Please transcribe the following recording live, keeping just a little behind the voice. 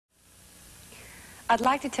I'd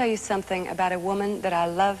like to tell you something about a woman that I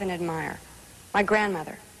love and admire. My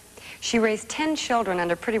grandmother. She raised 10 children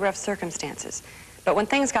under pretty rough circumstances. But when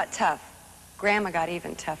things got tough, Grandma got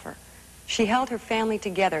even tougher. She held her family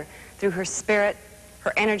together through her spirit,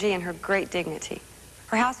 her energy, and her great dignity.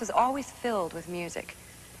 Her house was always filled with music.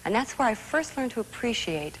 And that's where I first learned to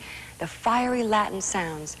appreciate the fiery Latin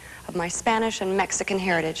sounds of my Spanish and Mexican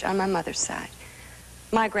heritage on my mother's side.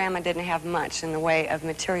 My grandma didn't have much in the way of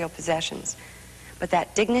material possessions, but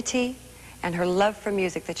that dignity and her love for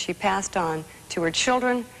music that she passed on to her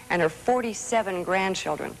children and her 47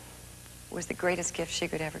 grandchildren was the greatest gift she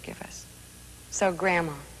could ever give us. So,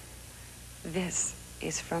 Grandma, this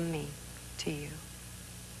is from me to you.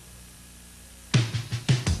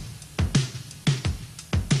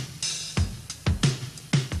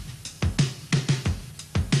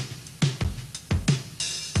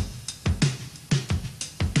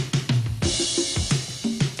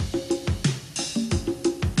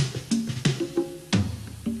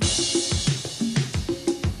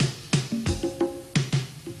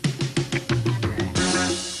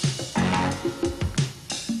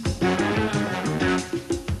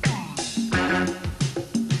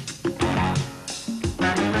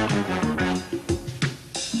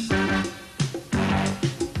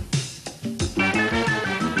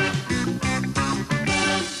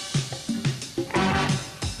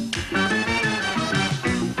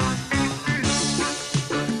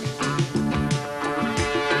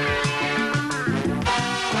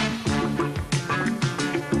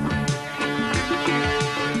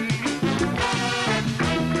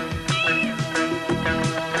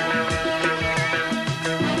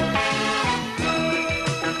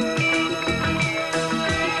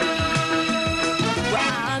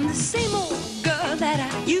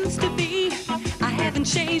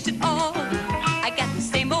 Changed it all. I got the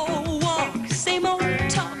same old walk, same old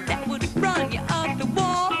talk that would run you up the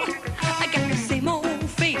wall. I got the same old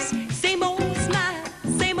face, same old smile,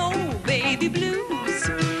 same old baby blues.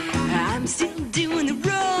 I'm still doing the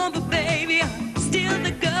rumba, baby. I'm still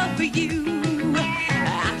the girl for you.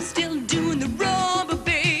 I'm still doing the rumba,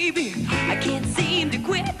 baby. I can't seem to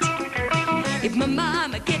quit. If my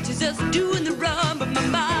mama catches us doing the rumba, my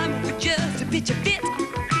mama would just pitch a fit.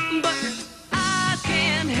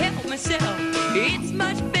 Myself, it's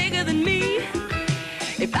much bigger than me.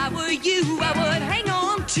 If I were you, I would hang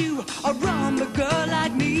on to a rumba girl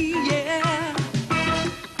like me, yeah.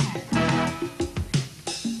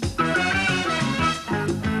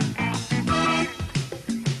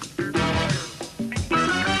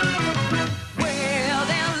 Well,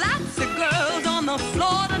 there are lots of girls on the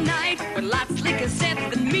floor tonight with lots slicker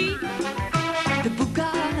steps than me. The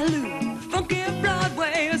Boogaloo, funky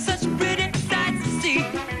Broadway are such pretty sights to see.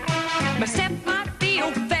 My step might be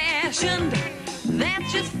old-fashioned,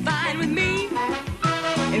 that's just fine with me.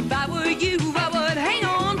 If I were you, I would hang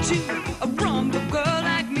on to a rumba girl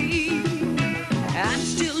like me. I'm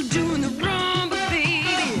still doing the rumba,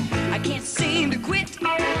 baby. I can't seem to quit.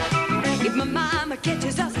 If my mama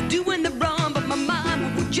catches us